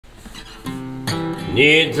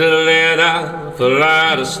Need to let off a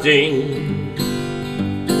lot of steam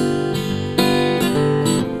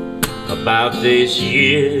about this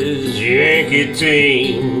year's Yankee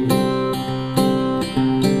team.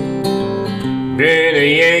 Been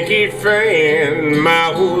a Yankee fan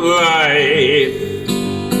my whole life.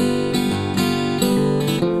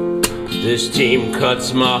 This team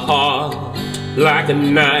cuts my heart like a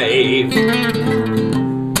knife.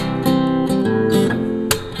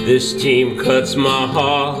 This team cuts my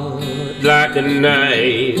heart like a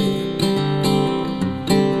knife.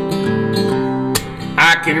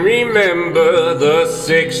 I can remember the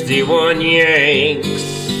 61 Yanks.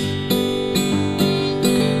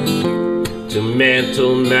 To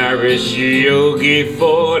Mantle, Maris, Yogi,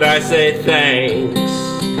 Ford, I say thanks.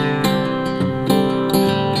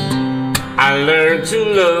 I learned to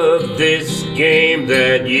love this game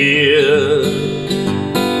that year.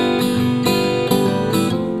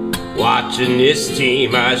 Watching this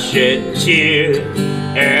team, I shed tear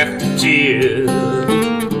after tear.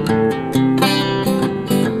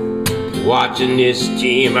 Watching this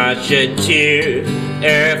team, I shed tear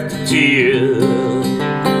after tear.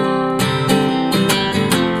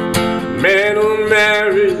 Mantle,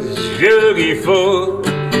 Maris, Yogi, Ford,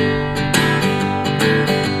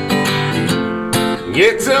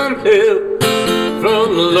 get some help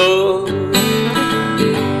from the Lord.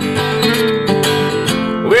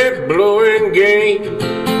 We're blowing game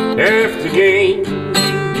after game.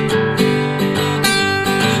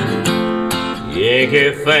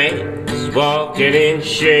 Yankee fans walking in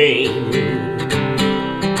shame.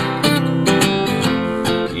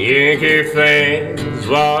 Yankee fans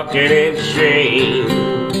walking in shame.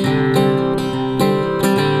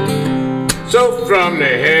 So from the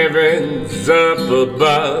heavens up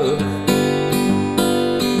above,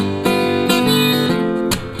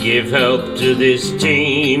 give help to this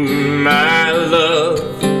team I love.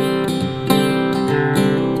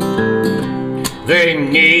 They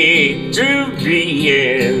need to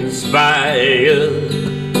be inspired.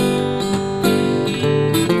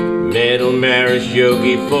 Mantle, Maris,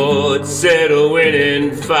 Yogi, Ford, set a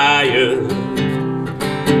winning fire.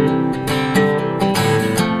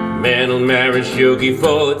 Mantle, Maris, Yogi,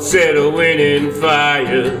 Ford, set a winning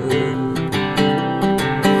fire.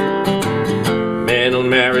 Mantle,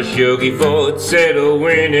 Maris, Yogi, Ford, set a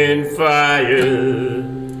winning fire.